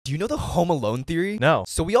Do you know the Home Alone theory? No.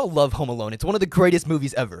 So we all love Home Alone. It's one of the greatest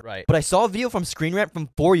movies ever. Right. But I saw a video from Screen Rant from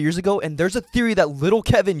 4 years ago, and there's a theory that little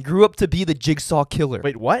Kevin grew up to be the Jigsaw killer.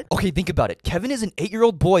 Wait, what? Okay, think about it. Kevin is an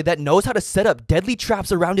 8-year-old boy that knows how to set up deadly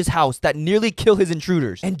traps around his house that nearly kill his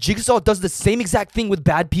intruders. And Jigsaw does the same exact thing with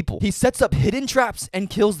bad people. He sets up hidden traps and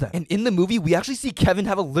kills them. And in the movie, we actually see Kevin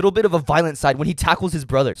have a little bit of a violent side when he tackles his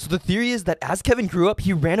brother. So the theory is that as Kevin grew up,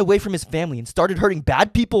 he ran away from his family and started hurting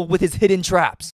bad people with his hidden traps.